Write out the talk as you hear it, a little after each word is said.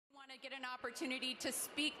want to get an opportunity to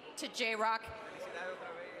speak to J-Rock.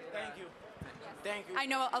 Thank you. Thank you. I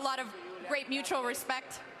know a lot of great mutual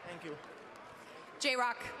respect. Thank you.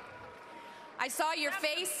 J-Rock, I saw your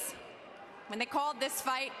face when they called this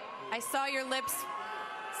fight. I saw your lips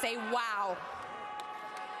say, wow.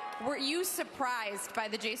 Were you surprised by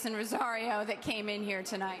the Jeison Rosario that came in here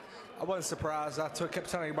tonight? I wasn't surprised. I kept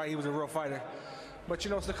telling everybody he was a real fighter. But,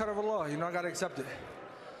 you know, it's the cut of the law. You know, I got to accept it.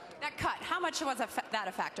 That cut, how much was that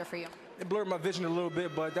a factor for you? It blurred my vision a little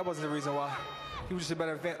bit, but that wasn't the reason why. He was just a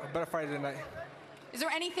better fighter tonight. Is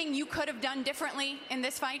there anything you could have done differently in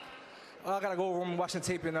this fight? I got to go over and watch the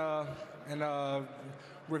tape and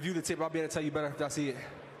review the tape. I'll be able to tell you better after I see it.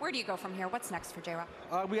 Where do you go from here? What's next for J-Rock?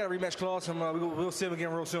 We got a rematch clause, and we'll see him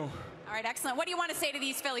again real soon. All right, excellent. What do you want to say to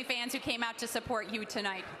these Philly fans who came out to support you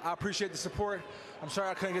tonight? I appreciate the support. I'm sorry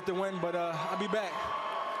I couldn't get the win, but I'll be back.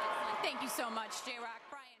 Thank you so much, J-Rock.